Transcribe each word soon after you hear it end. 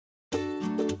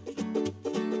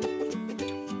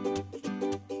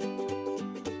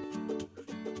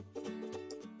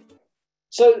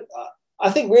So I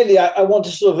think really I want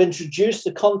to sort of introduce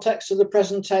the context of the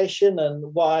presentation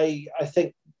and why I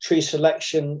think tree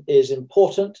selection is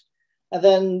important, and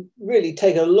then really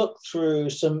take a look through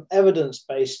some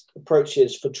evidence-based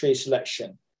approaches for tree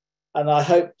selection. And I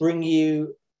hope bring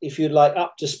you, if you like,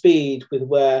 up to speed with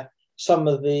where some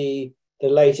of the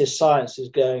latest science is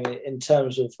going in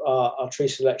terms of our tree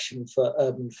selection for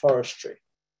urban forestry.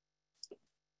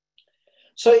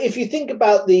 So if you think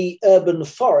about the urban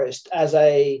forest as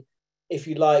a, if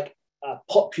you like, a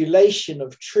population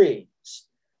of trees,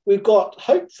 we've got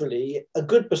hopefully a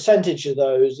good percentage of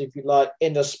those, if you like,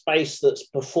 in a space that's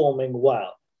performing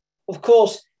well. Of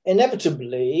course,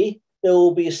 inevitably, there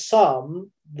will be some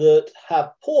that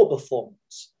have poor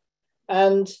performance.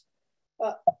 And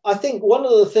I think one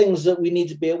of the things that we need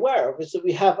to be aware of is that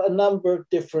we have a number of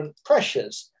different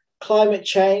pressures. Climate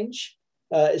change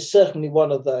is certainly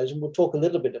one of those, and we'll talk a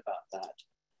little bit about that.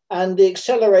 And the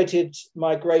accelerated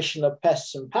migration of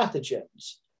pests and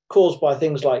pathogens caused by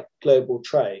things like global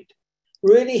trade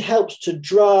really helps to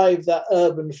drive that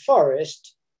urban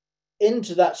forest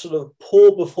into that sort of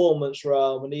poor performance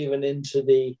realm and even into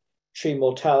the tree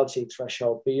mortality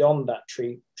threshold, beyond that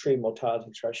tree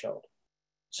mortality threshold.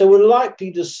 So we're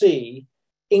likely to see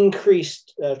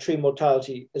increased tree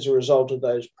mortality as a result of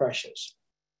those pressures.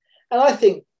 And I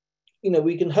think,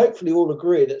 we can hopefully all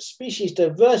agree that species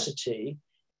diversity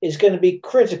is going to be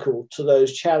critical to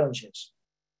those challenges.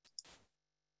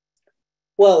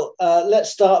 Well, let's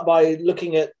start by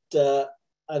looking at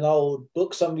an old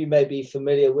book some of you may be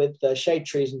familiar with, Shade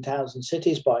Trees in Towns and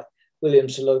Cities by William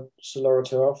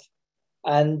Solorotov.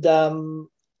 And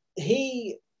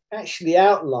he actually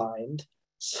outlined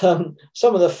some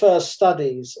of the first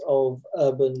studies of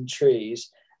urban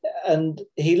trees. And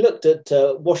he looked at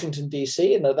Washington,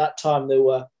 D.C., and at that time there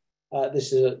were,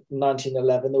 this is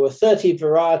 1911, there were 30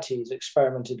 varieties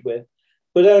experimented with,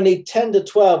 but only 10 to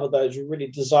 12 of those were really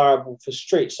desirable for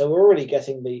streets. So we're already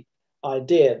getting the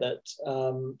idea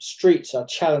that streets are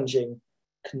challenging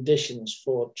conditions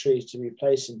for trees to be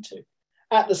placed into.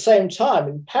 At the same time,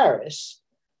 in Paris,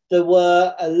 there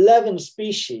were 11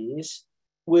 species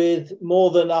with more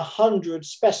than 100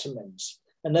 specimens,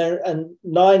 and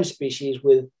 9 species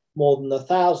with more than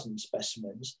 1,000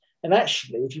 specimens. And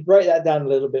actually, if you break that down a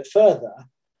little bit further,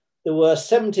 there were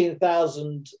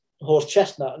 17,000 horse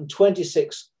chestnut and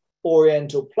 26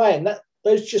 oriental plane.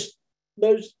 Those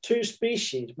 2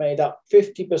 species made up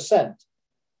 50%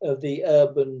 of the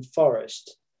urban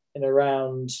forest in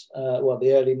around,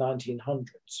 the early 1900s.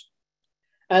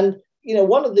 And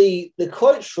one of the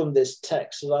quotes from this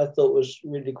text that I thought was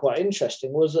really quite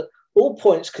interesting was that all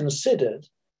points considered,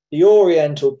 the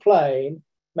oriental plane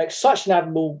makes such an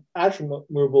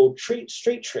admirable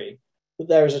street tree that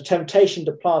there is a temptation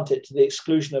to plant it to the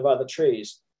exclusion of other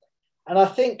trees. And I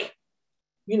think,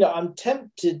 I'm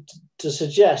tempted to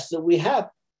suggest that we have,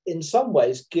 in some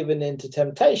ways, given into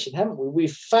temptation, haven't we?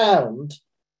 We've found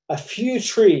a few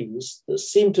trees that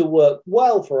seem to work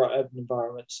well for our urban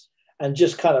environments and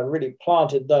just kind of really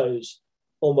planted those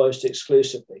almost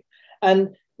exclusively.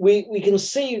 And we can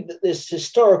see that this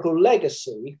historical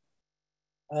legacy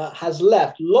has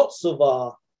left lots of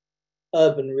our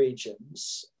urban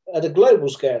regions at a global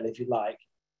scale, if you like,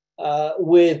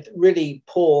 with really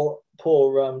poor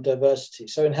diversity.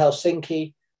 So in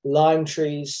Helsinki, lime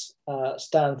trees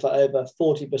stand for over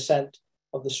 40%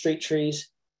 of the street trees.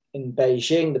 In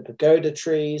Beijing, the pagoda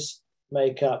trees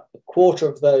make up a quarter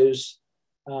of those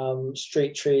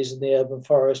street trees in the urban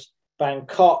forest.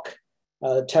 Bangkok,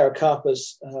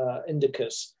 Pterocarpus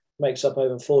indicus makes up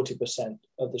over 40%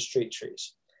 of the street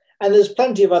trees. And there's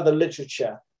plenty of other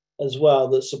literature as well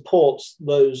that supports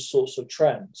those sorts of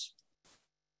trends.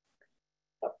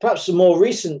 Perhaps some more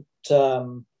recent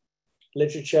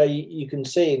literature you can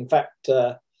see, in fact,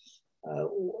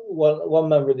 one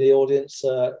member of the audience,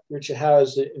 Richard Howard,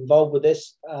 is involved with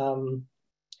this.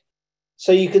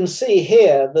 So you can see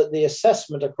here that the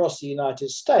assessment across the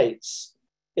United States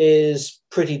is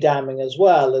pretty damning as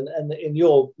well. And in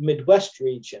your Midwest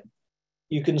region,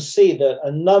 you can see that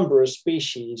a number of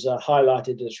species are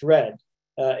highlighted as red,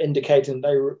 indicating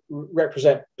they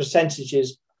represent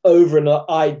percentages over an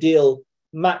ideal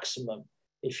maximum,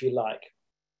 if you like.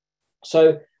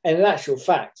 So in actual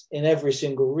fact, in every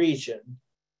single region,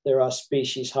 there are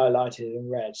species highlighted in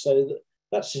red. So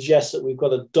that suggests that we've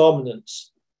got a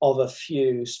dominance of a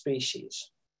few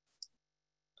species.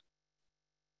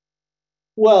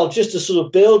 Well, just to sort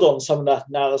of build on some of that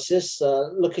analysis,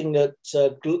 looking at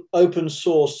open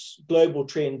source global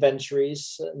tree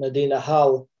inventories, Nadina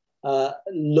Hull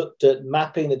looked at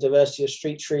mapping the diversity of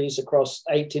street trees across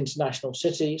 8 international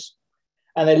cities.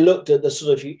 And they looked at the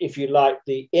sort of, if you like,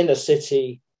 the inner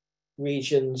city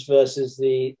regions versus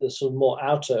the sort of more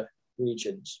outer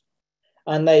regions.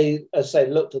 And they, as I say,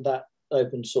 looked at that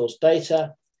open source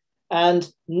data.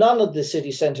 And none of the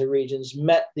city centre regions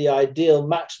met the ideal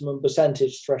maximum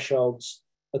percentage thresholds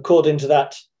according to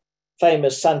that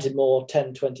famous Santimore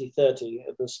 10, 20, 30,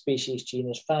 the species,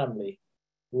 genus, family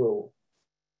rule.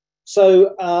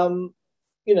 So,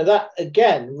 that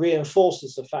again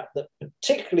reinforces the fact that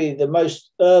particularly the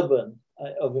most urban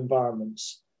of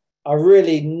environments are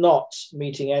really not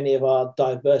meeting any of our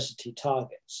diversity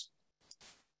targets.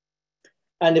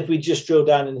 And if we just drill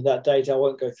down into that data, I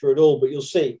won't go through it all, but you'll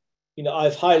see,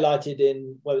 I've highlighted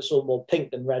in, well, it's all more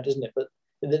pink than red, isn't it? But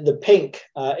the pink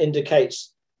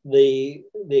indicates the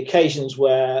occasions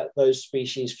where those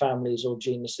species, families, or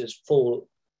genuses fall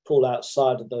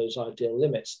outside of those ideal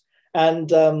limits.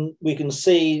 And we can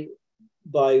see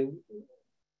by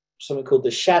something called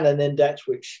the Shannon Index,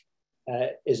 which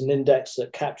is an index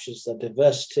that captures the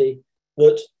diversity,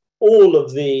 that all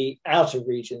of the outer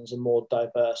regions are more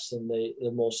diverse than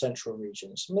the more central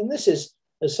regions. I mean, this is,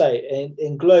 as I say,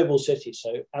 in global cities,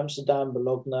 so Amsterdam,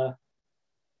 Bologna,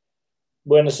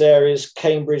 Buenos Aires,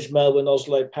 Cambridge, Melbourne,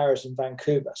 Oslo, Paris, and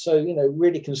Vancouver. So,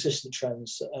 really consistent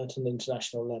trends at an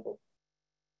international level.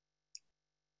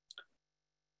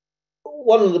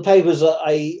 One of the papers that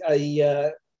I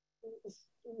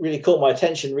really caught my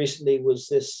attention recently was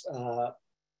this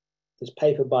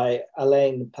paper by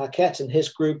Alain Paquette and his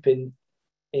group in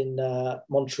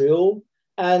Montreal.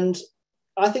 And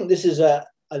I think this is a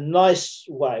nice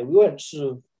way. We won't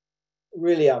sort of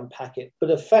really unpack it, but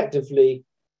effectively,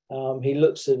 he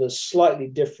looks at a slightly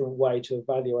different way to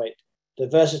evaluate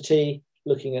diversity,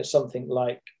 looking at something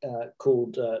like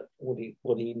called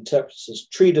what he interprets as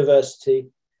tree diversity,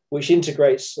 which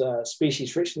integrates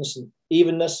species richness and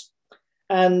evenness.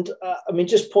 And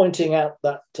just pointing out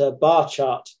that bar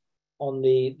chart on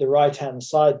the right-hand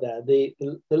side there, the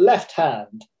left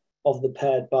hand of the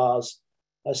paired bars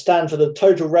stand for the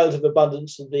total relative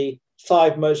abundance of the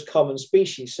 5 most common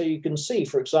species. So you can see,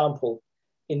 for example,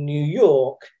 in New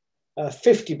York,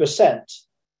 50%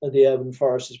 of the urban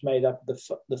forest is made up of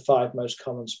the 5 most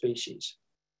common species.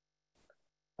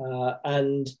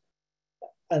 And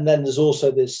then there's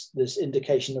also this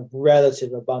indication of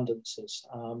relative abundances,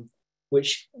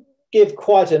 which give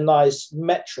quite a nice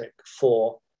metric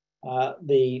for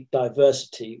the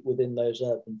diversity within those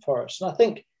urban forests. And I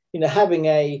think, having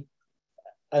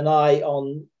an eye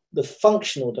on the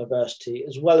functional diversity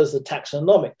as well as the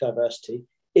taxonomic diversity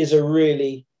is a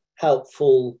really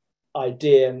helpful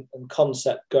idea and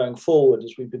concept going forward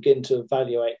as we begin to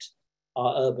evaluate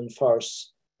our urban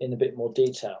forests in a bit more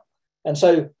detail. And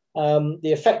so the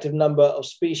effective number of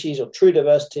species or true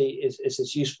diversity is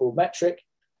this useful metric.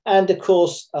 And of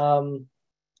course,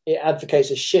 it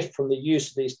advocates a shift from the use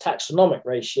of these taxonomic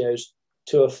ratios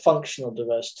to a functional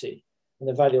diversity, an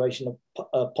evaluation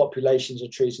of populations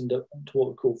of trees into what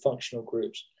we call functional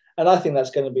groups. And I think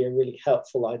that's going to be a really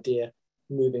helpful idea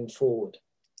moving forward.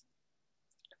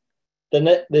 Then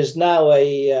there's now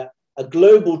a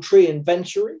global tree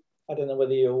inventory. I don't know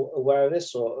whether you're aware of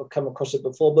this or come across it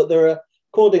before, but there are,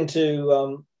 according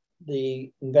to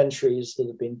the inventories that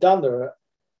have been done, there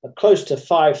are close to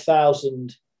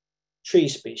 5,000 tree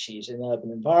species in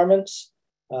urban environments,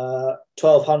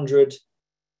 1,200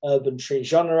 urban tree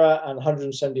genera, and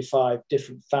 175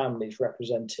 different families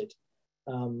represented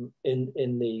in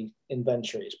the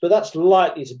inventories. But that's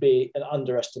likely to be an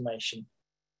underestimation.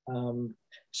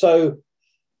 So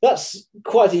that's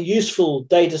quite a useful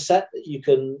data set that you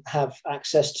can have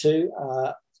access to.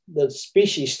 The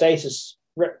species status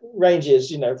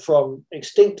ranges, from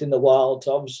extinct in the wild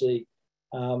to obviously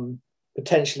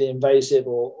potentially invasive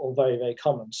or very, very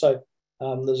common. So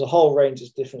there's a whole range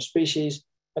of different species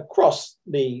across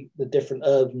the different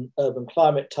urban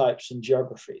climate types and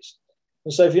geographies.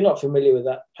 And so if you're not familiar with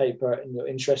that paper and you're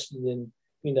interested in,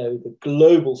 the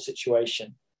global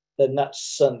situation, then that's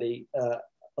certainly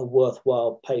a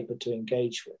worthwhile paper to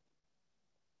engage with.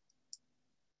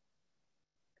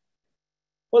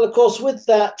 Well, of course, with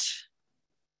that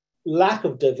lack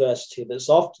of diversity that's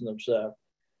often observed,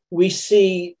 we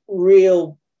see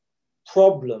real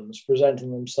problems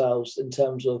presenting themselves in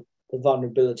terms of the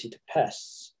vulnerability to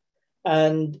pests.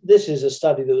 And this is a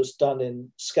study that was done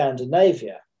in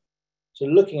Scandinavia. So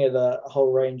looking at a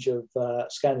whole range of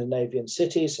Scandinavian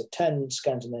cities, so 10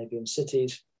 Scandinavian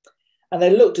cities, and they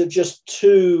looked at just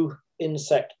 2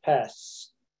 insect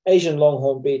pests, Asian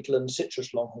longhorn beetle and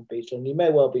citrus longhorn beetle, and you may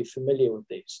well be familiar with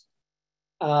these.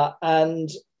 And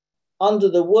under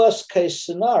the worst case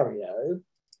scenario,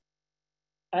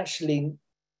 actually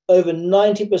over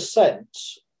 90%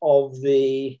 of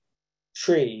the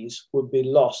trees would be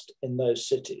lost in those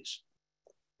cities.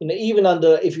 Even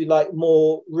under, if you like,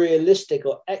 more realistic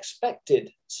or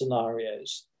expected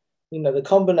scenarios, the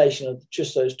combination of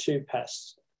just those two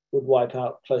pests would wipe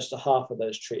out close to half of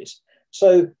those trees.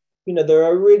 So, there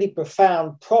are really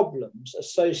profound problems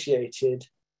associated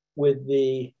with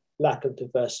the lack of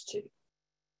diversity.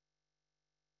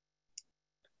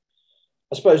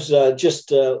 I suppose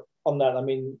just on that, I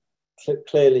mean,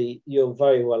 clearly you're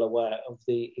very well aware of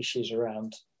the issues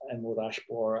around emerald ash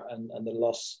borer and the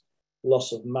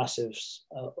loss of massives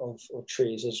of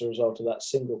trees as a result of that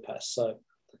single pest. So,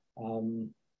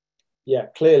 yeah,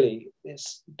 clearly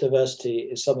diversity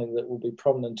is something that will be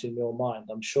prominent in your mind,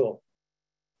 I'm sure.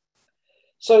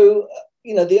 So,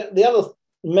 the other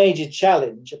major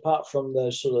challenge, apart from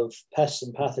those sort of pests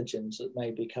and pathogens that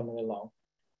may be coming along,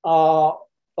 are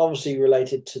obviously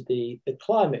related to the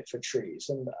climate for trees.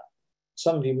 And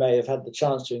some of you may have had the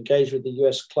chance to engage with the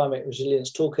US Climate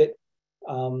Resilience Toolkit.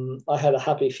 I had a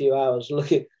happy few hours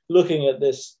looking at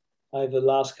this over the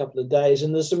last couple of days,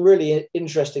 and there's some really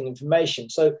interesting information.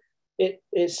 So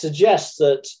it suggests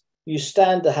that you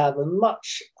stand to have a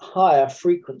much higher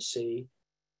frequency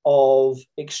of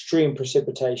extreme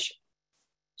precipitation.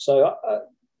 So,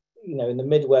 in the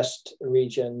Midwest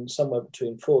region, somewhere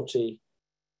between 40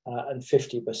 and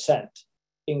 50%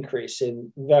 increase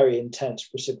in very intense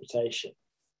precipitation.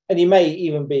 And you may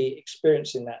even be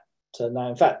experiencing that now.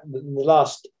 In fact, in the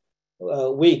last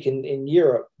week in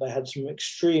Europe, they had some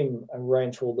extreme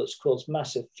rainfall that's caused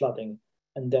massive flooding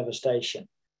and devastation.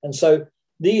 And so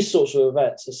these sorts of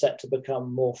events are set to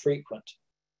become more frequent.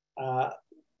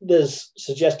 There's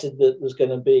suggested that there's going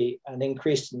to be an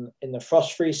increase in the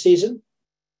frost-free season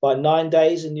by 9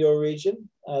 days in your region.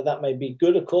 That may be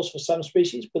good, of course, for some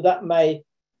species, but that may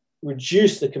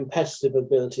reduce the competitive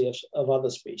ability of other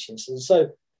species. And so,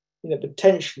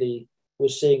 potentially we'll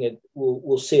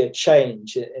see a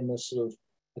change in the sort of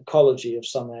ecology of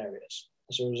some areas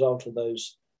as a result of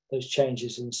those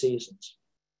changes in seasons.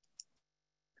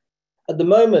 At the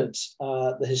moment,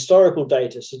 the historical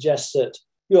data suggests that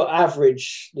your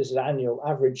average, this is annual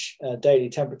average daily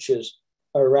temperatures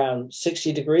are around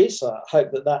 60 degrees. So I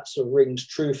hope that sort of rings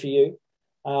true for you.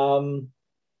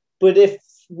 But if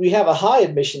we have a high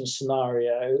emissions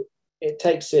scenario, it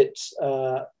takes it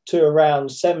to around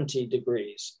 70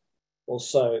 degrees or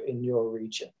so in your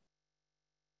region.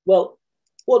 Well,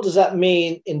 what does that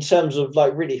mean in terms of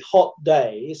like really hot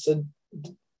days and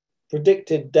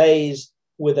predicted days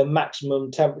with a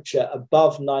maximum temperature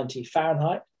above 90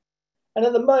 Fahrenheit? And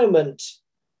at the moment,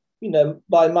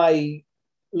 by my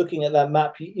looking at that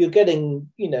map, you're getting,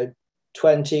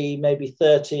 20, maybe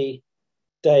 30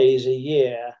 days a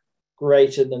year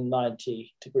greater than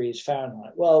 90 degrees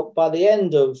Fahrenheit. Well, by the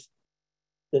end of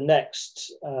the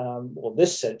next, or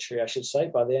this century, I should say,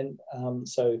 by the end,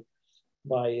 so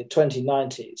by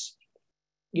 2090s,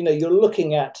 you're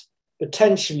looking at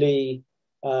potentially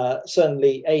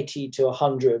certainly 80 to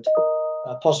 100,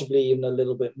 possibly even a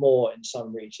little bit more in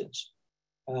some regions.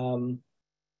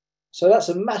 So that's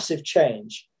a massive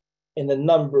change in the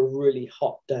number of really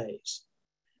hot days.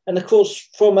 And of course,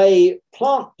 from a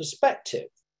plant perspective,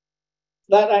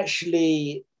 that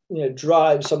actually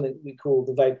drives something we call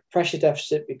the vapor pressure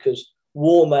deficit, because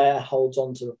warm air holds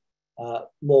on to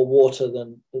more water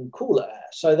than cooler air.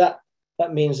 So that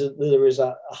means that there is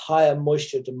a higher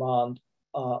moisture demand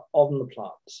on the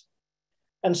plants.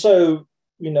 And so,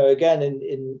 again,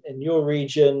 in your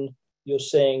region, you're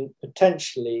seeing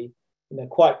potentially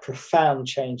quite profound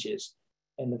changes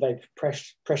in the vapor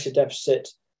pressure deficit,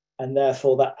 and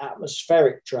therefore that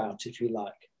atmospheric drought, if you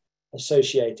like,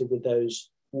 associated with those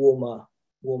warmer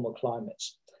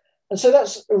climates. And so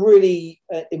that's really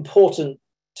important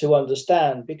to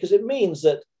understand, because it means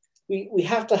that we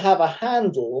have to have a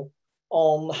handle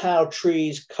on how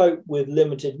trees cope with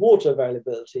limited water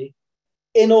availability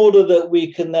in order that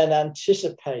we can then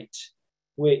anticipate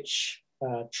which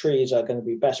trees are going to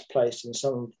be best placed in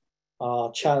some of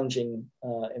our challenging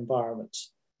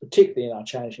environments, particularly in our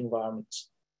challenging environments.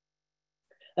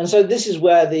 And so this is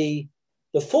where the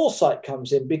foresight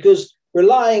comes in, because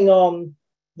relying on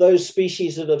those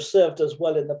species that have served us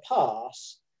well in the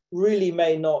past really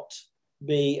may not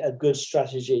be a good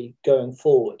strategy going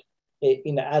forward.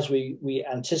 As we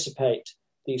anticipate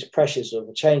these pressures of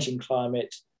a changing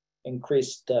climate,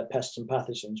 increased pests and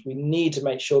pathogens, we need to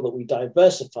make sure that we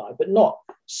diversify, but not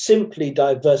simply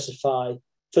diversify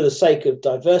for the sake of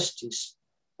diversities,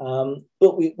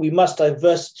 but we must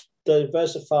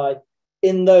diversify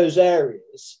in those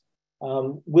areas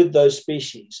with those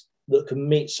species that can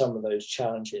meet some of those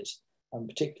challenges, and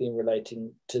particularly in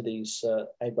relating to these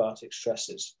abiotic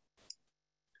stresses.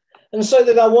 And so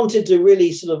then I wanted to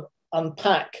really sort of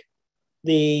unpack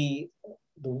the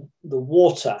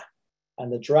water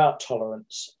and the drought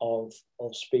tolerance of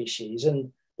species.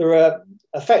 And there are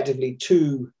effectively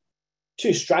two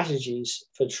strategies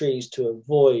for trees to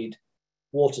avoid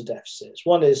water deficits.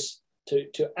 One is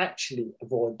to actually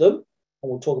avoid them, and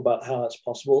we'll talk about how that's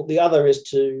possible. The other is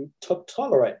to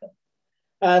tolerate them.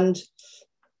 And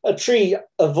a tree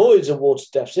avoids a water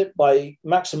deficit by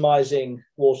maximizing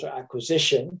water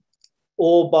acquisition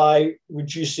or by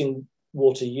reducing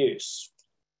water use.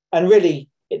 And really,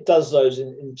 it does those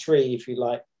in three, if you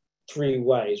like, three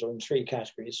ways or in three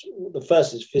categories. The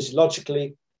first is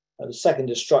physiologically, the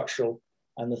second is structural,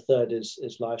 and the third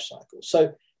is life cycle.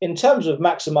 So in terms of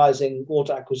maximizing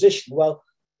water acquisition, well,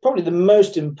 probably the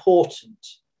most important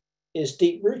is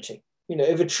deep rooting. You know,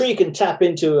 if a tree can tap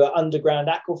into an underground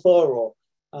aquifer or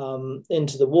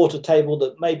into the water table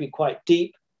that may be quite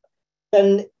deep,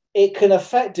 then it can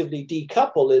effectively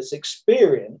decouple its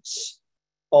experience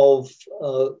of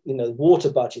water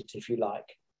budget, if you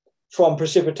like, from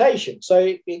precipitation.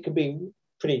 So it can be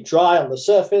pretty dry on the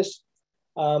surface,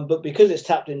 but because it's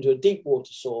tapped into a deep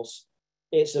water source,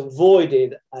 it's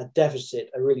avoided a deficit,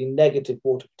 a really negative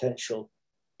water potential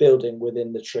building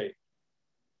within the tree.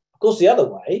 Of course, the other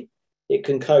way it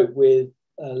can cope with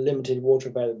limited water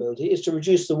availability is to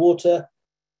reduce the water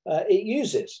it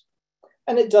uses.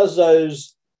 And it does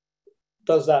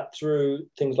that through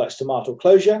things like stomatal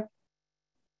closure,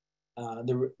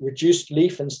 the reduced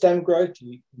leaf and stem growth.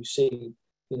 You see,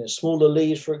 smaller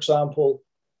leaves, for example.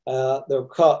 There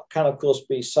can, of course,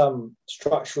 be some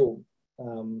structural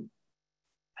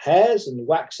hairs and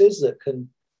waxes that can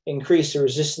increase the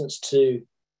resistance to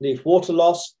leaf water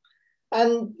loss.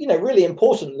 And, really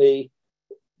importantly,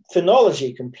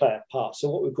 phenology can play a part. So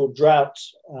what we call drought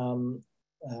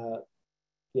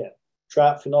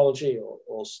phenology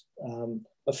or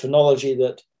a phenology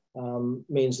that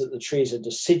means that the trees are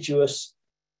deciduous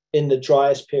in the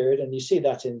driest period. And you see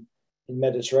that in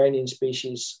Mediterranean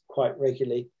species quite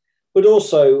regularly, but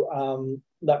also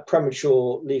that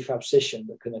premature leaf abscission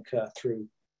that can occur through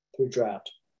drought.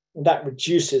 And that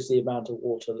reduces the amount of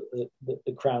water that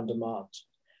the crown demands.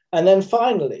 And then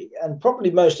finally, and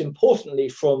probably most importantly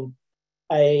from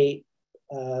a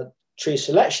tree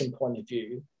selection point of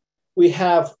view, we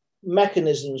have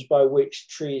mechanisms by which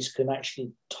trees can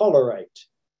actually tolerate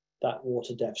that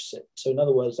water deficit. So in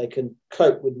other words, they can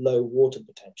cope with low water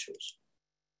potentials.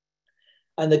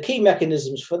 And the key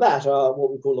mechanisms for that are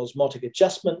what we call osmotic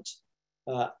adjustment.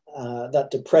 That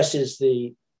depresses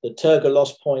the turgor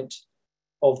loss point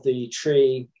of the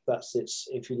tree. That's its,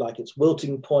 if you like, its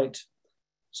wilting point.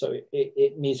 So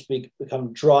it needs to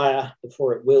become drier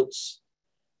before it wilts.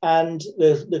 And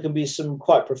there can be some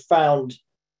quite profound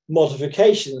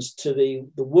modifications to the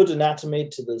wood anatomy,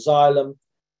 to the xylem,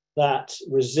 that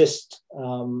resist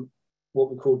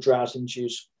what we call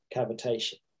drought-induced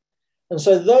cavitation. And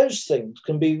so those things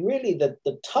can be really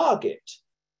the target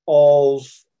of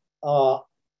our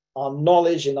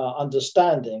knowledge and our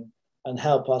understanding and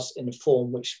help us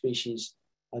inform which species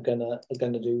are going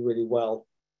to do really well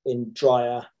in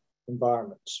drier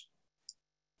environments.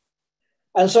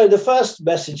 And so the first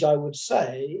message I would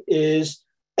say is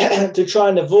to try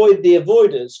and avoid the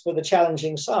avoiders for the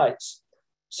challenging sites.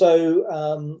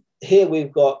 So here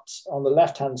we've got on the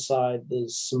left-hand side,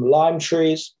 there's some lime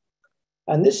trees.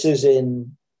 And this is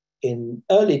in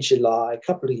early July, a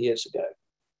couple of years ago.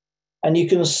 And you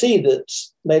can see that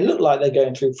they look like they're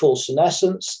going through full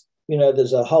senescence.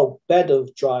 There's a whole bed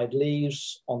of dried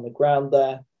leaves on the ground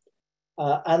there.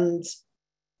 And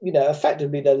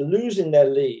effectively, they're losing their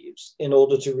leaves in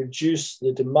order to reduce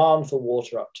the demand for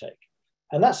water uptake.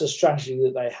 And that's a strategy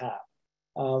that they have.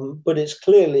 But it's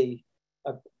clearly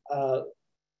a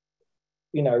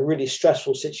really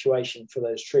stressful situation for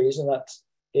those trees, and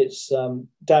it's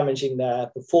damaging their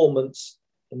performance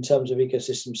in terms of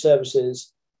ecosystem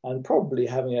services and probably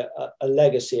having a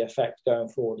legacy effect going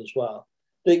forward as well.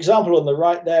 The example on the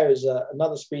right there is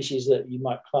another species that you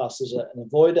might class as an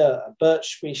avoider, a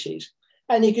birch species.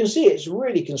 And you can see it's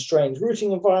really constrained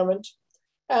rooting environment.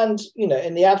 And,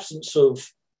 in the absence of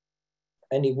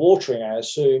any watering, I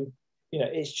assume,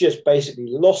 it's just basically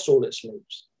lost all its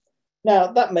leaves.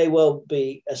 Now, that may well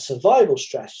be a survival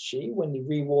strategy. When you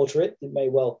rewater it, it may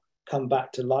well come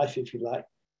back to life, if you like,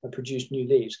 and produce new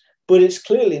leaves. But it's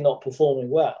clearly not performing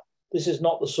well. This is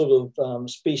not the sort of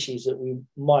species that we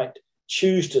might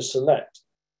choose to select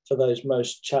for those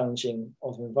most challenging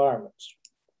of environments.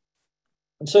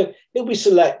 And so if we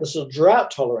select the sort of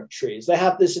drought-tolerant trees, they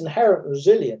have this inherent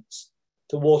resilience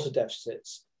to water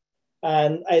deficits.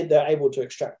 And they're able to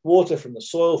extract water from the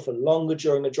soil for longer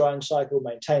during the drying cycle,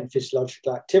 maintain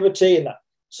physiological activity, and that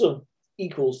sort of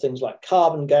equals things like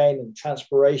carbon gain and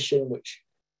transpiration, which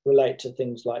relate to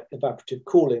things like evaporative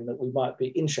cooling that we might be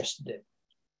interested in.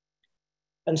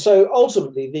 And so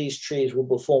ultimately, these trees will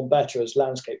perform better as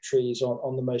landscape trees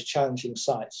on the most challenging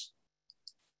sites.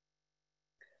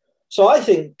 So I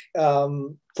think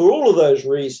for all of those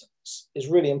reasons, it's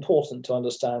really important to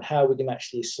understand how we can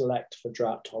actually select for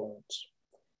drought tolerance.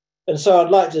 And so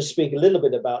I'd like to speak a little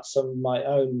bit about some of my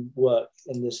own work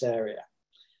in this area.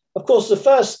 Of course, the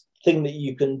first thing that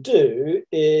you can do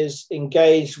is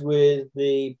engage with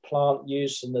the plant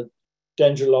use and the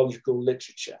dendrological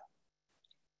literature.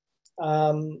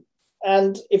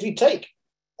 And if you take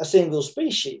a single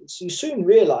species, you soon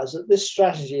realize that this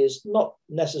strategy is not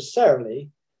necessarily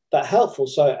that helpful.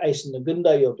 So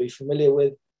Acinogunda, you'll be familiar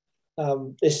with.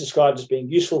 This is described as being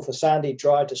useful for sandy,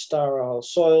 dry to sterile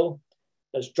soil.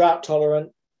 It's drought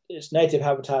tolerant. Its native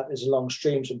habitat is along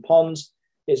streams and ponds.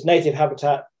 Its native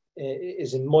habitat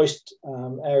is in moist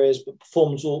areas, but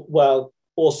performs well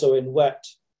also in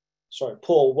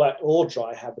poor wet or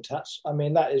dry habitats. I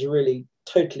mean, that is really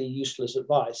totally useless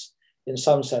advice in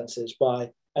some senses by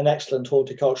an excellent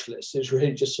horticulturalist who's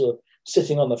really just sort of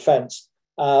sitting on the fence.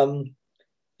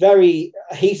 Very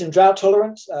heat and drought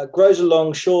tolerant, grows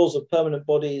along shores of permanent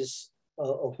bodies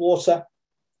of water,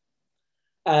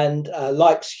 and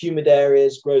likes humid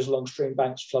areas, grows along stream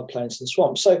banks, floodplains, and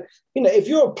swamps. So, if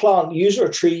you're a plant user,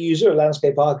 a tree user, a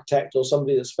landscape architect, or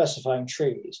somebody that's specifying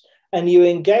trees, and you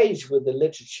engage with the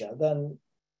literature, then,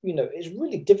 it's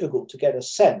really difficult to get a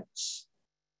sense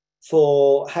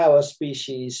for how a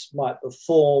species might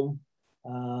perform,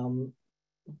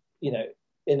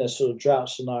 in a sort of drought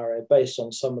scenario based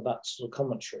on some of that sort of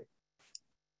commentary.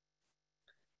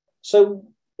 So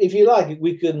if you like,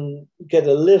 we can get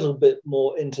a little bit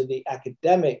more into the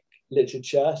academic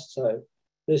literature. So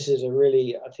this is a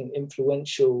really, I think,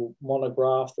 influential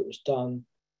monograph that was done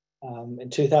in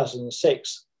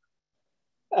 2006.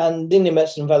 And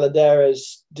Dinyametz and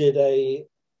Valadares did a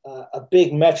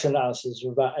big meta-analysis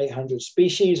of about 800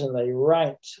 species, and they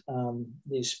ranked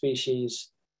these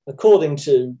species according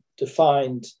to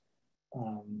defined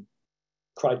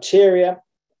criteria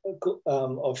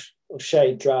of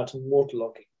shade, drought, and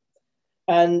waterlogging.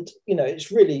 And,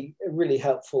 it's really a really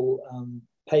helpful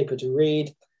paper to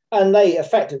read. And they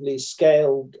effectively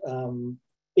scaled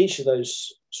each of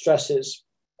those stresses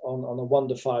on a 1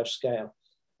 to 5 scale.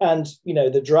 And,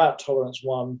 the drought tolerance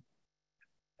one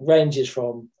ranges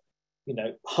from,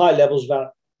 high levels of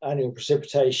annual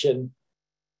precipitation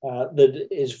that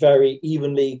is very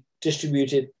evenly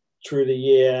distributed through the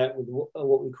year with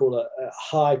what we call a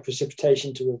high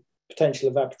precipitation to a potential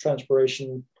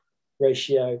evapotranspiration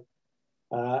ratio,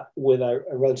 with a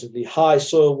relatively high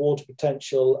soil water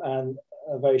potential and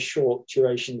a very short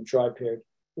duration of dry period,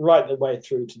 right the way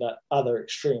through to that other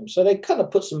extreme. So they kind of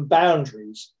put some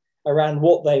boundaries around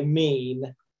what they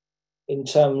mean in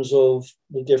terms of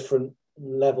the different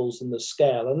levels in the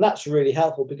scale. And that's really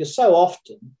helpful because so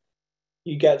often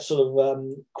you get sort of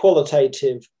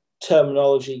qualitative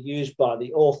terminology used by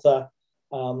the author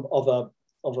of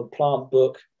a plant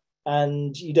book,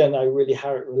 and you don't know really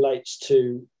how it relates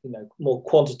to more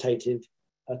quantitative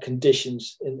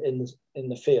conditions in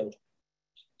the field.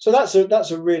 So that's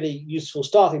a really useful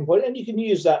starting point, and you can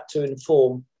use that to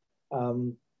inform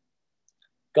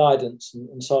guidance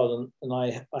and so on. And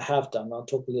I have done. I'll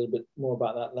talk a little bit more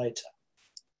about that later.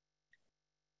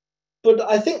 But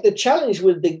I think the challenge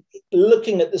with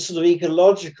looking at the sort of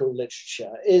ecological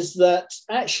literature is that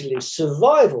actually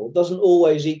survival doesn't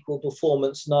always equal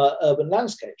performance in our urban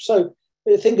landscape. So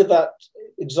think of that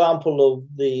example of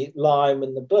the lime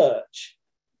and the birch.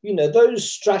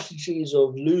 Those strategies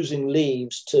of losing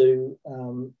leaves to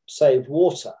save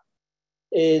water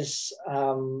is,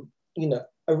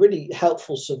 a really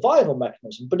helpful survival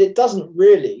mechanism, but it doesn't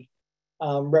really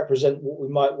represent what we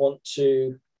might want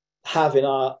to have in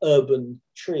our urban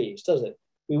trees, does it?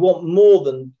 We want more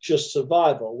than just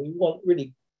survival. We want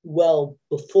really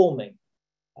well-performing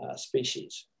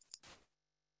species.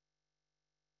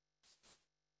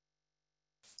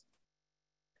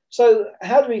 So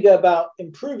how do we go about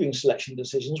improving selection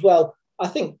decisions? Well, I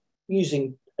think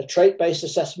using a trait-based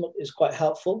assessment is quite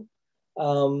helpful.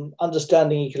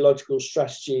 Understanding ecological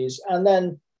strategies, and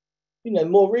then,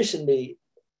 more recently,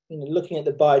 looking at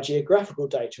the biogeographical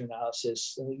data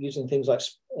analysis and using things like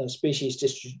species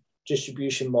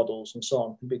distribution models and so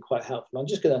on can be quite helpful. I'm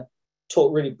just going to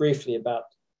talk really briefly about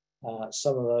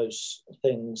some of those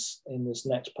things in this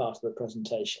next part of the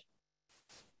presentation.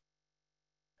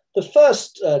 The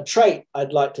first trait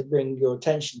I'd like to bring your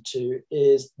attention to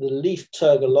is the leaf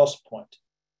turgor loss point.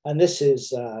 And this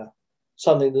is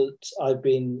something that I've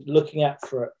been looking at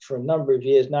for a number of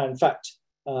years now. In fact,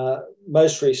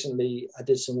 most recently, I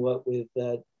did some work with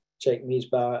Jake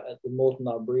Miesbauer at the Morton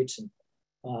Arboretum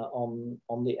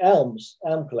on the elm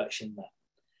collection there.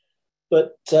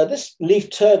 But this leaf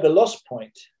turgor loss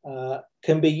point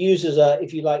can be used as a,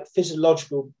 if you like,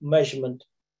 physiological measurement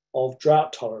of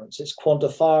drought tolerance. It's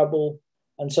quantifiable.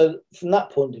 And so from that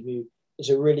point of view, it's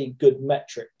a really good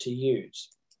metric to use.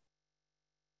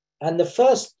 And the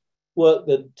first work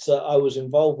that I was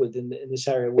involved with in this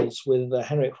area was with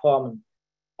Henrik Hwaman,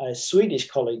 a Swedish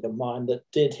colleague of mine that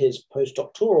did his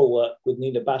postdoctoral work with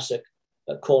Nina Bassuk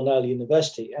at Cornell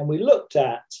University. And we looked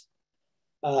at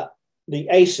the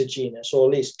Acer genus, or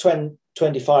at least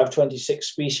 25, 26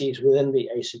 species within the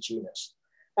Acer genus,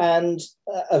 and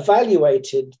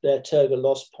evaluated their turgor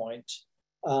loss point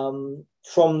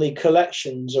from the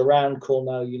collections around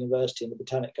Cornell University and the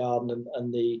Botanic Garden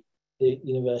and the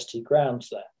university grounds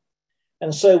there.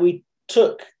 And so we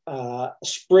took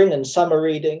spring and summer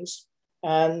readings,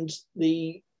 and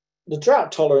the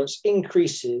drought tolerance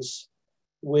increases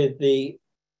with a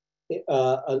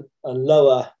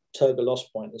lower turgor loss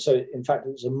point. And so in fact,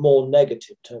 it's a more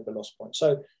negative turgor loss point.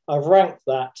 So I've ranked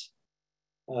that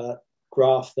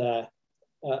graph there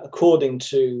according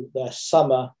to their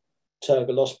summer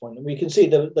turgor loss point. And we can see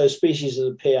that those species that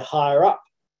appear higher up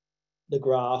the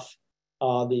graph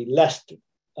are the less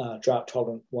drought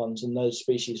tolerant ones, and those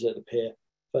species that appear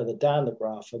further down the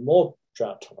graph are more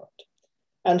drought tolerant.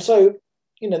 And so,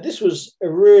 this was a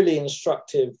really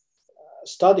instructive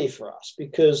study for us,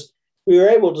 because we were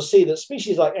able to see that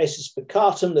species like Acer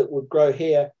spicatum that would grow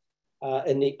here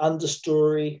in the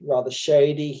understory, rather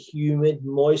shady, humid,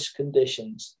 moist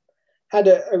conditions, had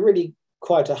a really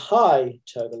quite a high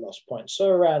turgor loss point. So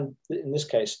around, in this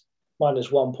case, minus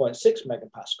 1.6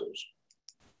 megapascals.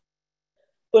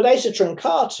 But Acer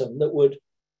truncatum that would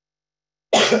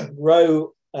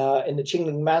grow in the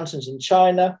Qingling Mountains in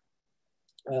China,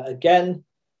 again,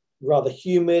 rather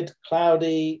humid,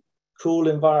 cloudy, cool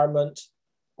environment,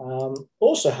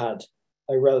 also had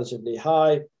a relatively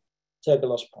high turgor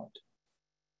loss point.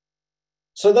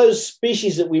 So those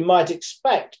species that we might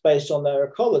expect based on their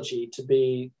ecology to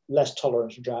be less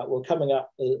tolerant to drought were coming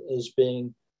up as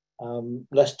being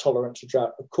less tolerant to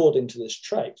drought according to this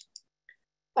trait.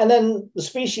 And then the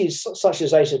species such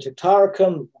as Acer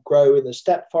tictaricum grow in the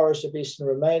steppe forest of eastern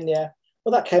Romania.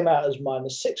 Well, that came out as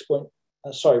minus 3.6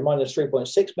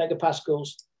 megapascals.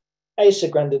 Acer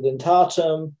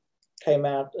grandidentatum came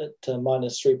out at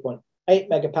minus 3.8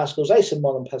 megapascals. Acer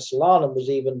monopetallanum was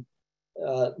even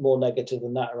more negative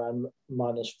than that, around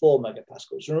minus 4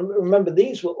 megapascals. Remember,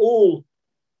 these were all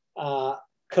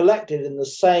collected in the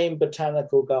same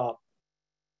botanical garden.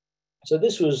 So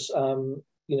this was,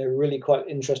 really quite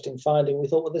interesting finding. We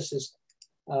thought, well, this is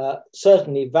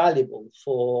certainly valuable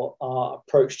for our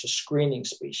approach to screening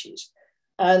species.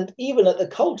 And even at the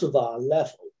cultivar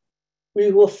level,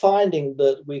 we were finding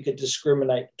that we could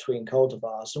discriminate between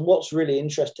cultivars. And what's really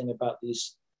interesting about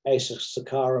these Acer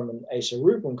saccharum and Acer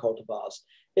rubrum cultivars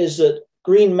is that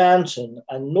Green Mountain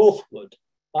and Northwood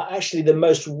are actually the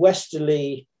most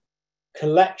westerly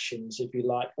collections, if you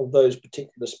like, of those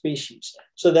particular species.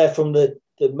 So they're from the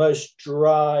most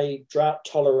dry,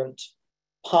 drought-tolerant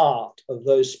part of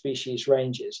those species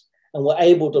ranges, and we're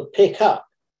able to pick up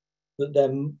that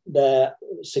they're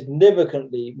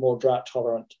significantly more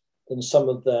drought-tolerant than some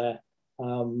of their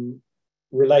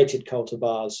related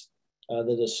cultivars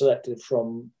that are selected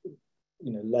from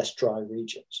less dry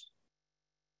regions.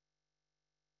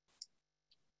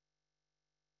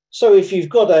 So if you've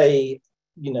got a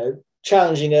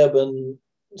challenging urban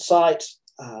site,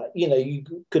 you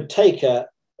could take a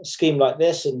scheme like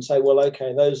this and say, well,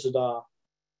 okay, those that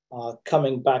are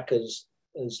coming back as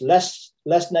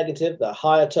less negative, the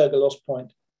higher turgor loss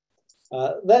point,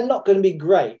 they're not going to be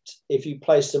great if you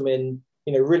place them in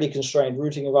really constrained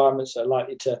rooting environments that are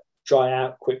likely to dry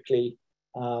out quickly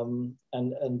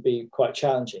and be quite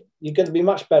challenging. You're going to be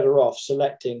much better off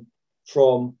selecting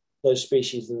from those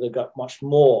species that have got much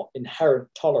more inherent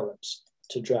tolerance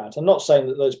to drought. I'm not saying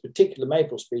that those particular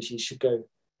maple species should go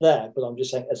there, but I'm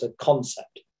just saying as a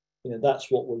concept,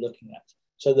 that's what we're looking at.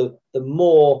 So the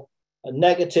more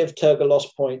negative turgor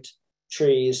loss point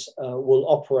trees will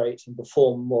operate and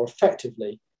perform more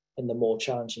effectively in the more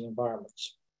challenging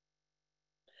environments.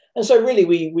 And so really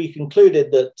we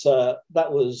concluded that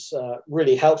that was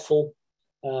really helpful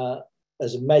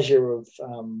as a measure of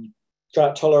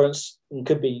drought tolerance and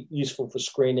could be useful for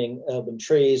screening urban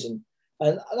trees.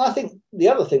 And I think the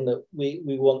other thing that we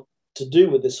want to do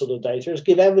with this sort of data is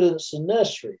give evidence to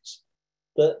nurseries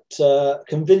that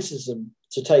convinces them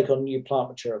to take on new plant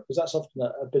material, because that's often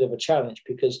a bit of a challenge,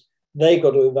 because they've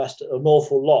got to invest an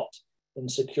awful lot in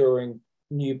securing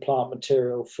new plant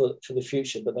material for the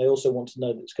future, but they also want to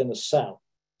know that it's going to sell.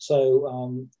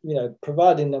 So, you know,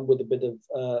 providing them with a bit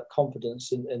of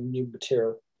confidence in new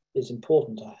material is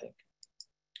important, I think.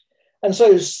 And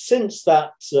so since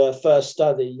that first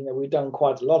study, you know, we've done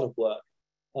quite a lot of work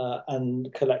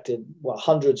and collected, well,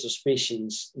 hundreds of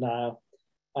species now,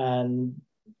 and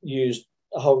used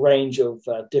a whole range of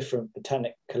different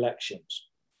botanic collections.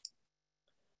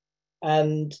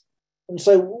 And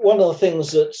so one of the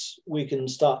things that we can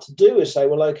start to do is say,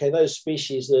 well, okay, those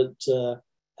species that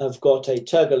have got a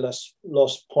turgor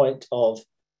loss point of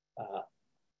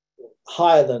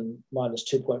higher than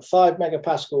minus 2.5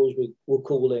 megapascals, we're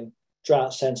calling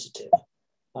drought sensitive.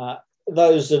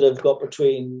 Those that have got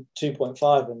between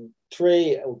 2.5 and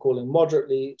 3, we're calling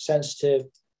moderately sensitive.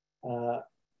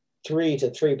 3 to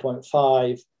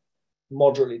 3.5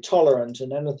 moderately tolerant,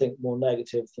 and anything more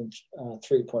negative than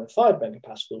 3.5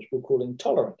 megapascals we're calling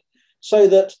tolerant. So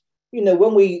that, you know,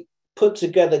 when we put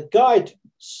together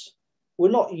guidance, we're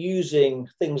not using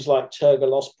things like turgor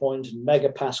loss point and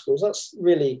megapascals. That's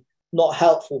really not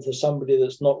helpful for somebody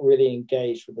that's not really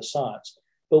engaged with the science.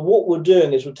 But what we're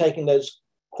doing is we're taking those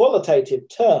qualitative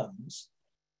terms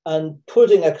and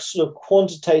putting a sort of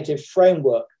quantitative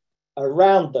framework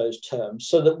around those terms,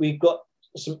 so that we've got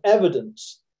some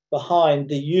evidence behind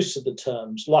the use of the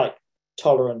terms like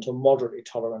tolerant or moderately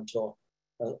tolerant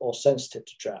or sensitive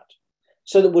to drought,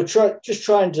 so that we're just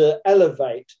trying to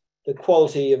elevate the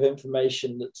quality of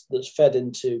information that's fed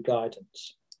into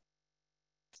guidance.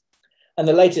 And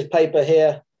the latest paper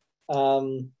here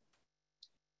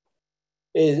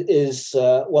is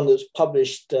one that's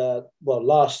published well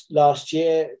last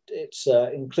year. It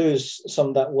includes some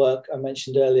of that work I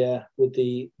mentioned earlier with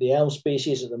the elm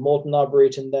species at the Morton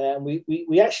Arboretum there, and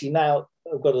we actually now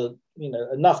have got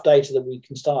enough data that we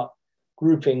can start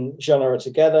grouping genera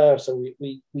together. So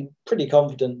we're pretty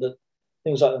confident that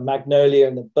things like the magnolia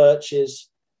and the birches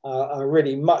are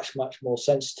really much more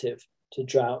sensitive to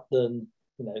drought than,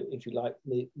 you know, if you like,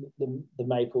 the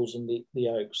maples and the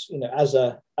oaks. You know, as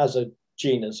a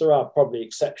genus, there are probably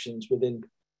exceptions within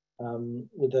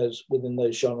those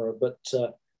genre, but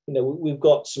you know, we've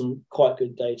got some quite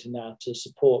good data now to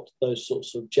support those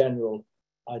sorts of general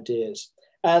ideas.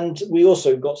 And we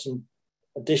also got some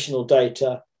additional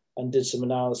data and did some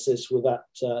analysis with that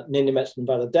Nindimetron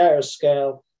Valaderas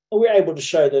scale, and we were able to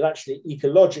show that actually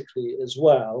ecologically as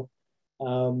well,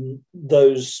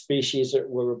 those species that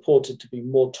were reported to be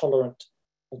more tolerant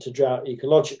to drought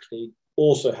ecologically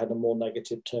also had a more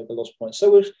negative turgor loss point.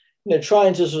 So we're, you know,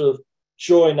 trying to sort of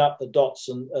join up the dots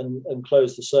and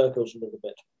close the circles a little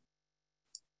bit.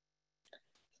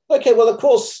 Okay, well, of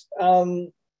course,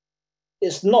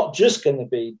 it's not just going to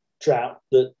be drought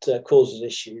that causes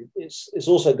issue. It's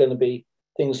also going to be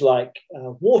things like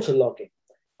waterlogging.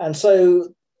 And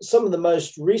so some of the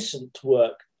most recent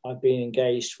work I've been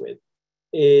engaged with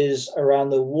is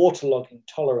around the waterlogging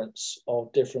tolerance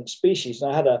of different species.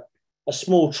 And I had a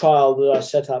small trial that I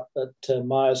set up at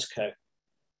Myerscough.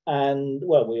 And,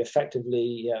 well, we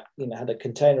effectively had a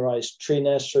containerized tree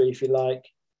nursery, if you like.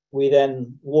 We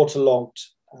then waterlogged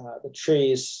the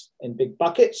trees in big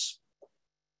buckets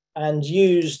and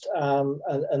used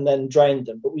and then drained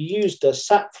them. But we used a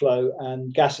sap flow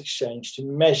and gas exchange to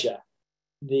measure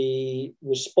the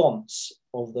response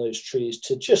of those trees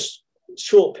to just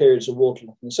short periods of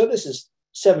waterlogging. So this is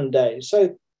 7 days.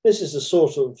 So this is the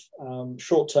sort of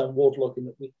short-term waterlogging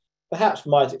that we perhaps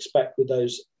might expect with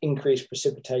those increased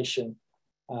precipitation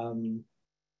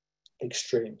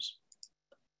extremes.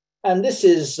 And this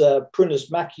is Prunus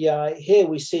mackii. Here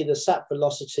we see the sap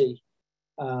velocity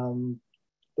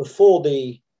before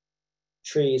the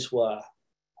trees were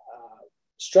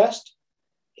stressed.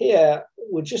 Here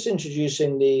we're just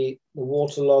introducing the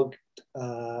waterlogged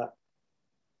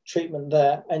treatment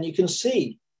there, and you can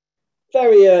see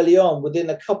very early on, within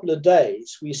a couple of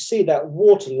days, we see that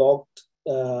waterlogged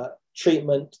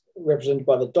treatment represented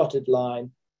by the dotted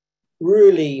line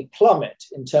really plummet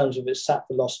in terms of its sap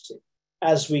velocity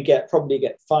as we probably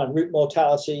get fine root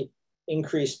mortality,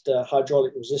 increased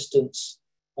hydraulic resistance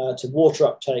to water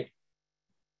uptake.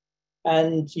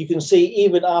 And you can see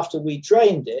even after we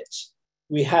drained it,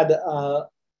 we had a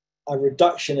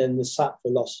reduction in the sap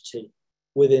velocity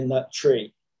within that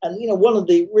tree. And, you know, one of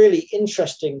the really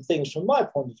interesting things from my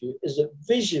point of view is that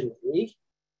visually,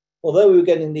 although we were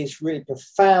getting these really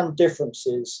profound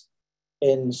differences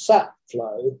in sap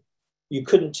flow, you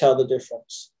couldn't tell the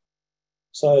difference.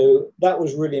 So that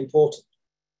was really important.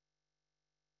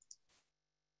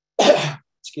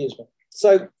 excuse me.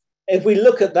 So if we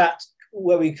look at that,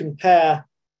 where we compare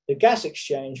the gas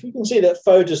exchange, we can see that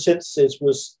photosynthesis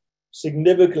was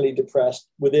significantly depressed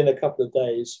within a couple of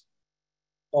days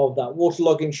of that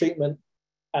waterlogging treatment,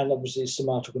 and obviously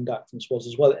somatic conductance was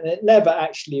as well. And it never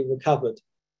actually recovered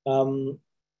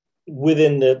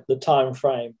within the time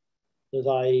frame that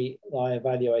I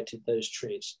evaluated those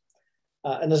trees.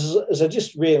 And as I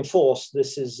just reinforced,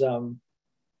 this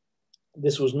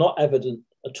was not evident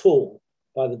at all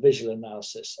by the visual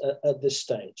analysis at this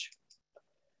stage.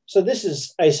 So this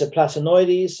is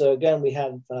Acer-platanoides. So again, we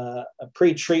have a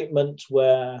pre-treatment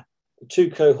where the two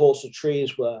cohorts of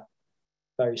trees were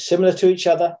very similar to each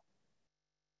other.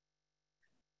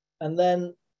 And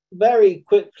then very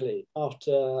quickly,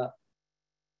 after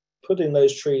putting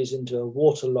those trees into a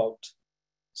waterlogged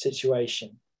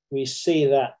situation, we see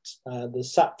that the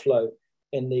sap flow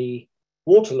in the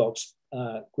waterlogged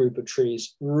group of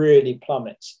trees really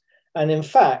plummets. And in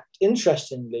fact,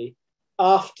 interestingly,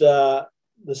 after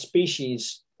the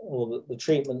species or the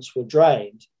treatments were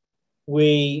drained,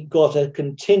 we got a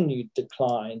continued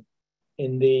decline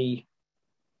in the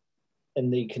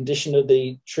condition of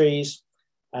the trees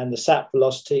and the sap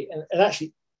velocity. And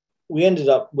actually, we ended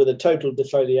up with a total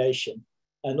defoliation,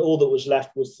 and all that was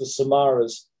left was the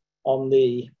samaras on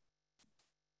the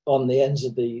ends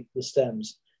of the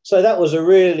stems. So that was a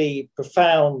really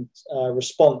profound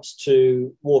response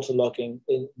to waterlogging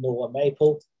in Norway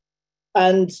maple.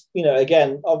 And,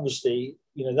 again, obviously,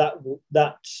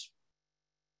 that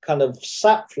kind of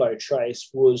sap flow trace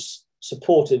was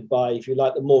supported by, if you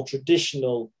like, the more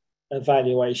traditional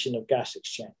evaluation of gas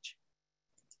exchange.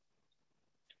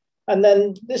 And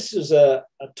then this is a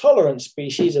tolerant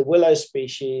species, a willow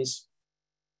species.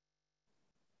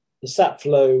 The sap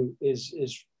flow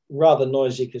is rather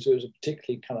noisy because it was a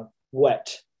particularly kind of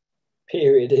wet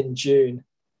period in June,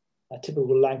 a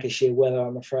typical Lancashire weather,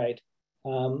 I'm afraid.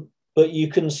 But you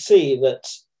can see that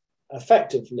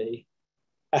effectively,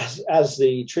 as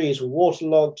the trees were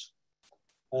waterlogged,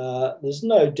 there's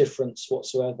no difference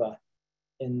whatsoever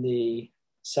in the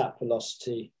sap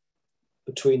velocity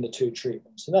between the two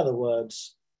treatments. In other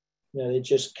words, they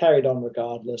just carried on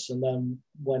regardless. And then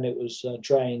when it was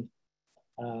drained,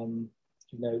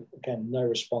 again, no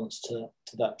response to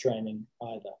that draining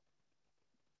either.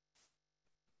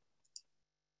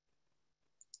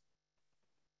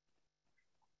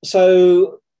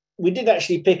 So we did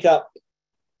actually pick up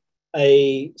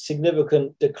a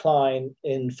significant decline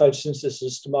in photosynthesis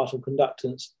and stomatal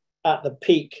conductance at the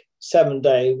peak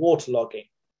 7-day waterlogging.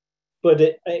 But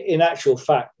in actual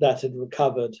fact, that had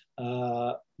recovered,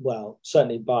 well,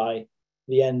 certainly by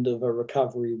the end of a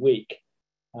recovery week,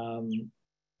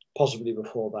 possibly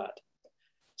before that.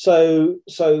 So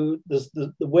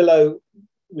the willow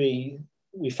we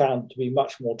found to be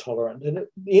much more tolerant. And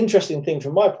the interesting thing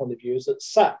from my point of view is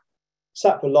that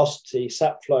sap velocity,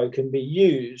 sap flow can be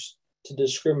used to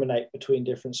discriminate between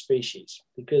different species,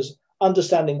 because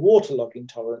understanding waterlogging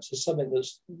tolerance is something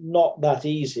that's not that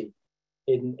easy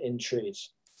in trees.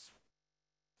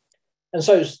 And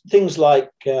so things like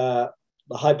the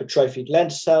hypertrophied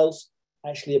lenticels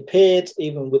actually appeared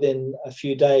even within a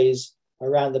few days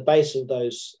around the base of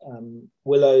those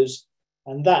willows.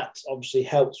 And that obviously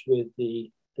helps with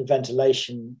the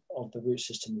ventilation of the root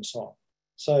system and so on.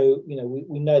 So,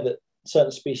 we know that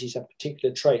certain species have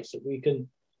particular traits that we can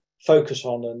focus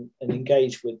on and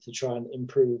engage with to try and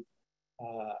improve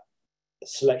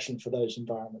selection for those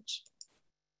environments.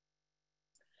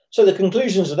 So the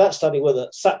conclusions of that study were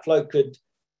that sap flow could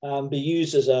be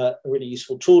used as a really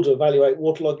useful tool to evaluate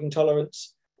waterlogging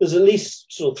tolerance. There's at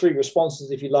least sort of 3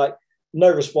 responses, if you like.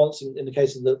 No response in the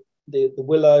case of the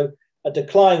willow, a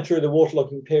decline through the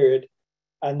waterlogging period,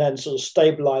 and then sort of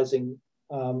stabilizing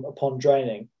upon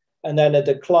draining, and then a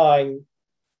decline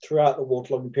throughout the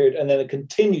waterlogging period, and then a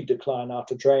continued decline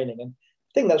after draining. And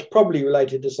I think that's probably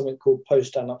related to something called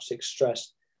post-anoxic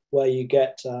stress, where you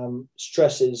get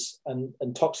stresses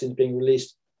and toxins being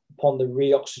released upon the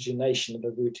reoxygenation of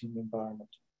the rooting environment.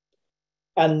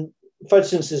 And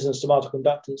photosynthesis and stomatal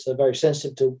conductance are very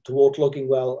sensitive to waterlogging.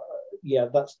 Well, yeah,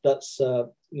 that's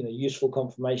useful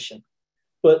confirmation.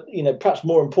 But perhaps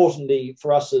more importantly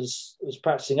for us as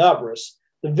practicing arborists,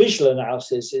 the visual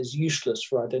analysis is useless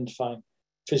for identifying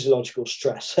physiological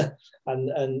stress,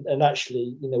 and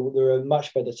actually, there are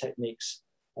much better techniques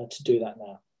to do that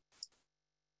now.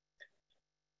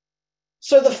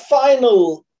 So the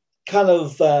final kind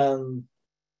of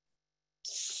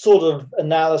sort of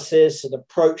analysis and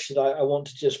approach that I want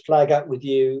to just flag up with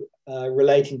you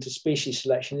relating to species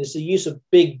selection is the use of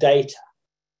big data,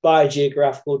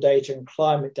 biogeographical data and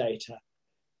climate data,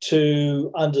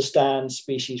 to understand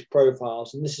species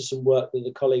profiles. And this is some work that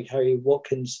a colleague, Harry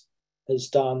Watkins, has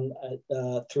done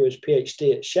through his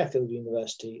PhD at Sheffield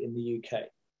University in the UK.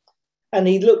 And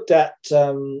he looked at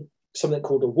something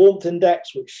called a warmth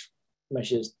index, which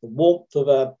measures the warmth of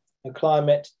a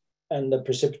climate and the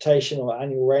precipitation or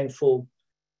annual rainfall.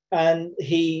 And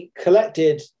he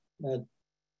collected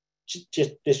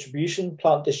just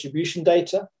plant distribution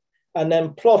data, and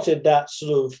then plotted that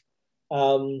sort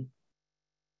of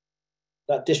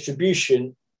that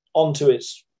distribution onto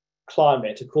its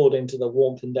climate according to the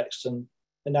warmth index and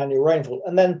annual rainfall.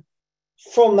 And then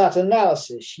from that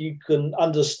analysis, you can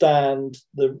understand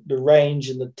the range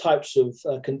and the types of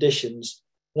conditions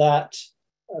that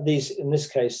these, in this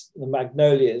case, the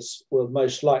magnolias, were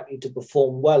most likely to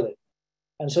perform well in.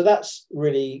 And so that's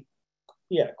really,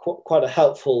 quite a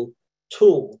helpful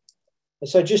tool. And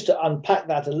so just to unpack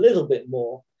that a little bit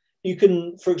more, you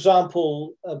can, for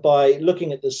example, by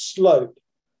looking at the slope,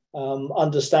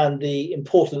 understand the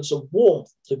importance of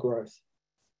warmth to growth.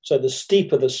 So the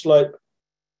steeper the slope,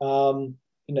 the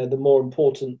more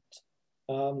important,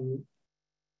 the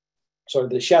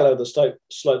shallower the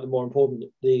slope, the more important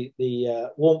the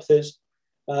warmth is.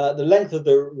 The length of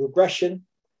the regression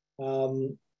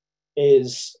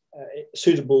is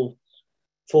suitable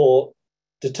for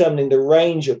determining the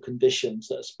range of conditions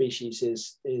that a species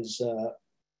is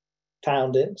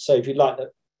found in. So if you like,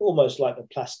 almost like the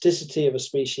plasticity of a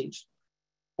species.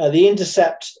 The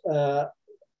intercept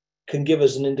can give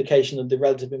us an indication of the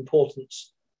relative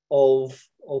importance of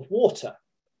water.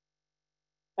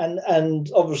 And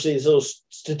obviously, sort of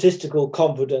statistical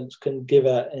confidence can give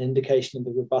an indication of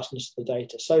the robustness of the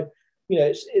data. So,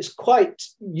 it's quite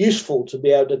useful to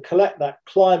be able to collect that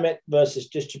climate versus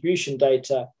distribution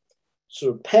data,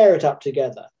 sort of pair it up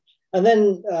together. And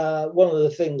then one of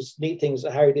the neat things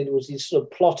that Harry did was he sort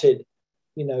of plotted,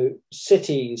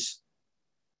 cities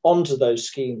onto those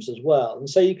schemes as well. And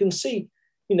so you can see,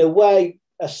 where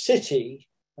a city,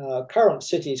 current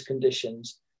city's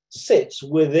conditions, sits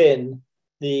within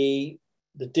the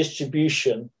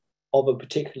distribution of a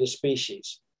particular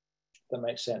species. If that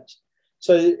makes sense.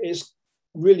 So it's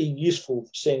really useful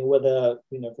for seeing whether,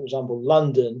 for example,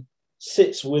 London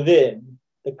sits within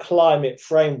the climate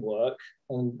framework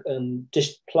and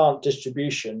plant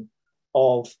distribution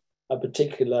of a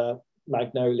particular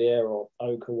magnolia or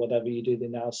oak or whatever you do the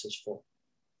analysis for.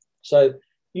 So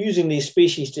using these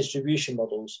species distribution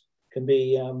models can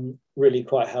be really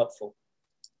quite helpful.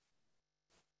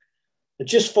 But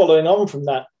just following on from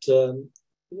that,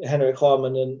 Henrik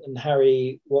Harman and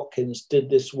Harry Watkins did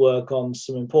this work on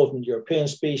some important European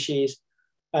species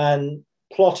and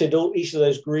plotted each of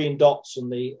those green dots on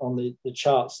the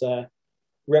charts there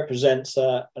represents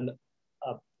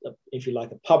if you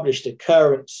like, a published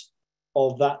occurrence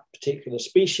of that particular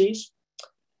species.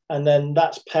 And then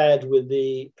that's paired with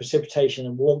the precipitation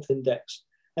and warmth index.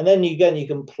 And then you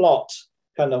can plot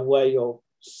kind of where your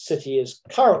city is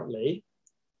currently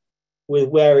with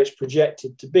where it's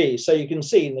projected to be. So you can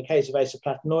see in the case of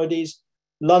Aciplatanoides,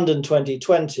 London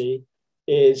 2020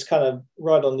 is kind of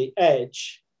right on the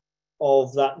edge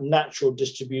of that natural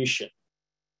distribution.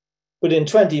 But in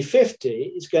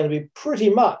 2050, it's going to be pretty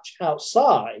much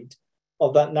outside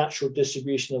of that natural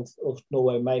distribution of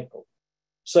Norway maple.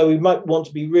 So we might want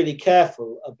to be really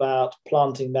careful about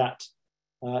planting that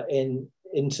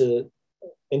into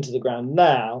the ground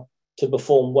now to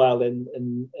perform well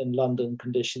in London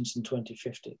conditions in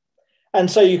 2050. And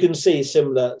so you can see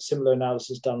similar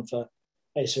analysis done for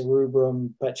Acer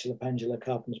rubrum, Petula pendula,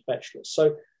 Carpenter speculus.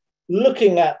 So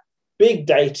looking at big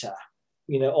data,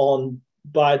 on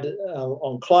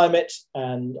climate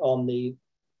and on the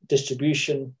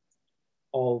distribution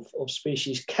of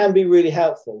species can be really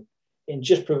helpful in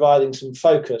just providing some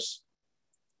focus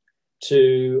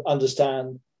to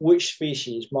understand which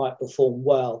species might perform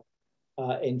well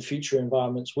in future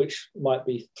environments, which might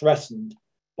be threatened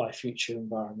by future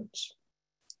environments.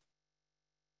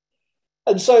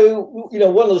 And so,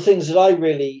 one of the things that I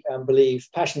really believe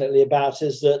passionately about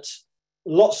is that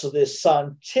lots of this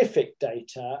scientific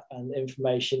data and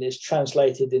information is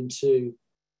translated into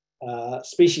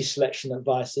species selection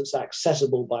advice that's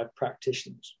accessible by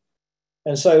practitioners.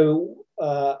 And so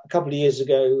a couple of years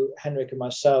ago, Henrik and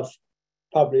myself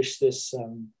published this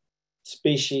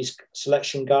species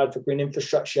selection guide for green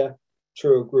infrastructure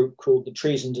through a group called the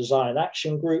Trees and Design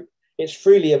Action Group. It's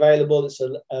freely available. It's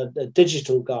a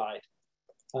digital guide.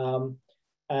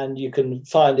 And you can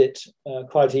find it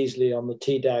quite easily on the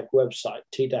TDAG website,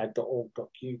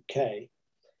 tdag.org.uk.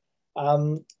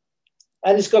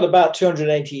 And it's got about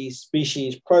 280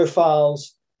 species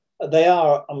profiles, They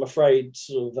are, I'm afraid,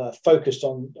 sort of focused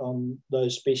on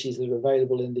those species that are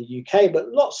available in the UK,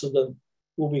 but lots of them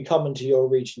will be common to your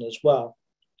region as well.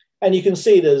 And you can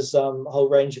see there's a whole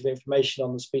range of information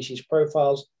on the species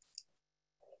profiles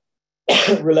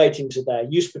relating to their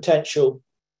use potential,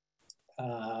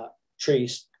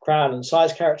 trees, crown and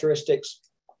size characteristics,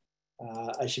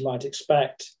 as you might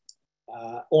expect,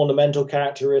 ornamental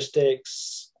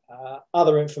characteristics,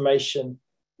 other information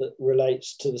that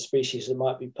relates to the species that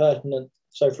might be pertinent.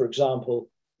 So, for example,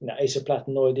 Acer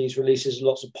releases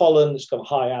lots of pollen, it's got a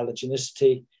high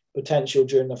allergenicity potential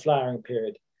during the flowering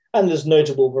period. And there's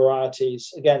notable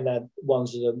varieties, again, they're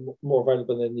ones that are more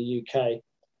available in the UK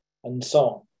and so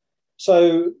on.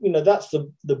 So, that's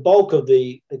the bulk of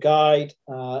the guide.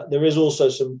 There is also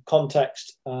some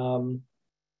context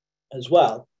as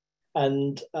well.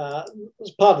 And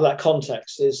as part of that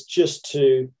context is just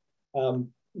to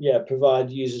provide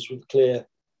users with a clear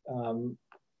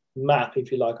map,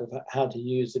 if you like, of how to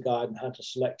use the guide and how to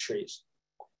select trees.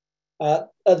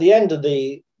 At the end of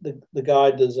the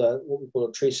guide, there's what we call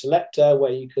a tree selector,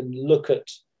 where you can look at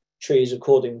trees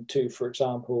according to, for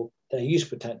example, their use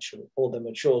potential or their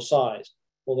mature size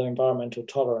or their environmental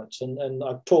tolerance. And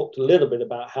I've talked a little bit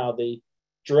about how the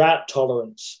drought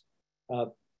tolerance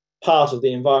part of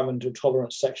the environmental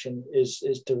tolerance section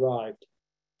is derived.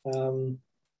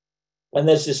 And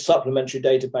there's this supplementary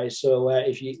database, so where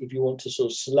if you want to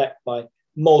sort of select by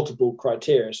multiple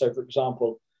criteria, so for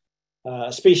example,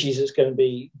 a species that's going to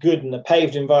be good in a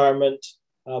paved environment,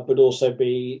 but also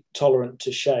be tolerant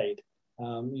to shade,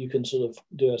 you can sort of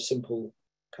do a simple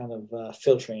kind of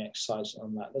filtering exercise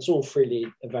on that. That's all freely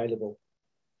available.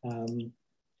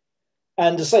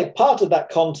 And to say part of that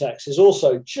context is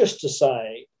also just to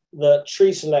say that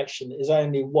tree selection is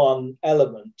only one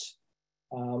element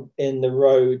in the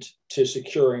road to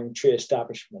securing tree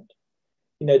establishment.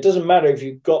 It doesn't matter if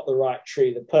you've got the right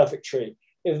tree, the perfect tree,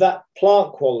 if that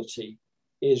plant quality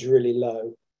is really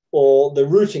low, or the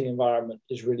rooting environment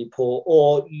is really poor,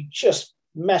 or you just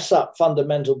mess up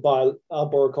fundamental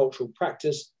arboricultural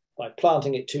practice by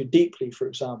planting it too deeply, for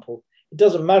example. It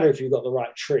doesn't matter if you've got the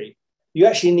right tree. You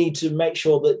actually need to make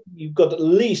sure that you've got at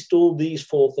least all these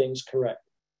four things correct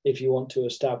if you want to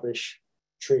establish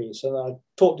trees. And I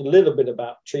talked a little bit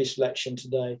about tree selection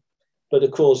today, but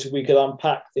of course, we could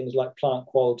unpack things like plant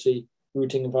quality,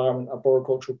 rooting environment,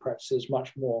 arboricultural practices,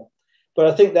 much more. But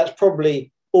I think that's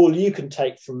probably all you can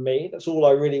take from me. That's all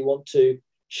I really want to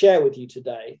share with you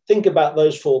today. Think about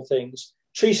those four things.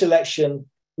 Tree selection,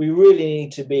 we really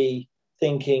need to be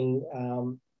thinking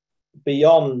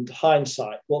beyond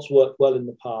hindsight, what's worked well in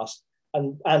the past,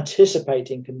 and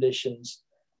anticipating conditions,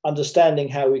 understanding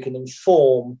how we can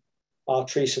inform our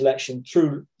tree selection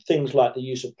through things like the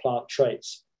use of plant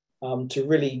traits to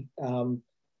really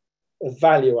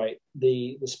evaluate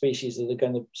the species that are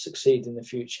going to succeed in the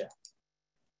future.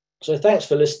 So thanks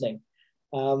for listening.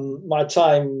 My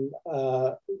time,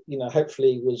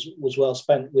 hopefully was well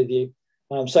spent with you.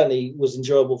 Certainly was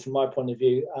enjoyable from my point of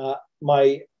view.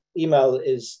 My email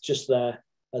is just there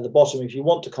at the bottom. If you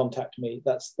want to contact me,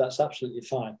 that's absolutely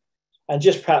fine. And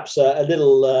just perhaps a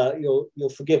little, you'll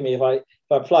forgive me if I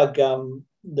plug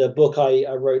the book I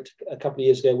wrote a couple of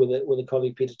years ago with a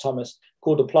colleague, Peter Thomas,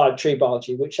 called Applied Tree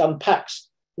Biology, which unpacks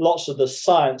lots of the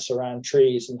science around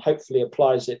trees and hopefully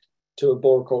applies it to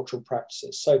arboricultural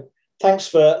practices. So thanks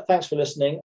for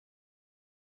listening.